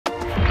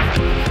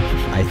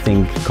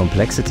think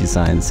complexity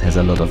science has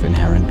a lot of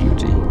inherent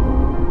beauty.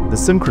 The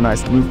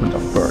synchronized movement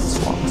of bird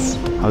swarms,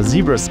 how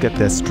zebras get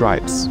their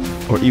stripes,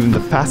 or even the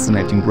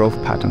fascinating growth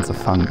patterns of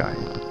fungi.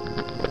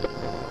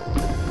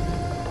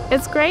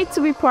 It's great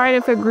to be part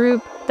of a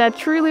group that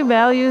truly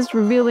values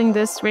revealing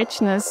this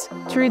richness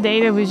through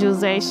data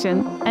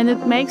visualization, and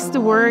it makes the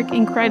work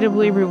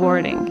incredibly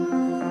rewarding.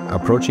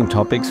 Approaching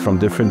topics from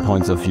different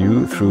points of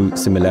view through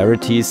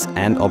similarities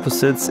and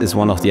opposites is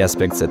one of the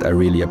aspects that I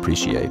really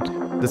appreciate.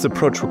 This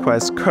approach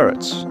requires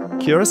courage,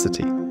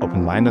 curiosity,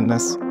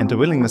 open-mindedness, and a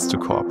willingness to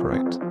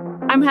cooperate.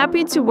 I'm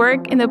happy to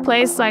work in a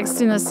place like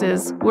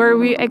SynoSys, where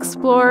we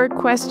explore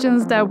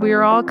questions that we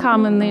are all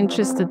commonly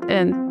interested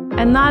in,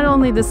 and not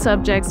only the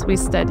subjects we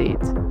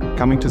studied.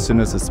 Coming to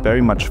SynoSys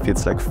very much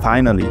feels like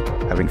finally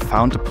having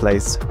found a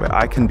place where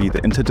I can be the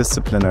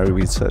interdisciplinary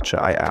researcher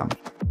I am.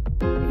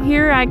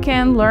 Here I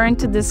can learn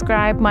to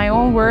describe my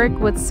own work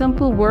with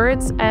simple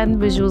words and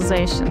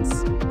visualizations.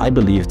 I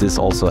believe this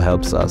also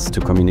helps us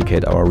to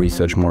communicate our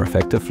research more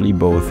effectively,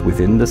 both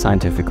within the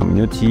scientific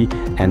community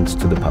and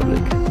to the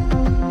public.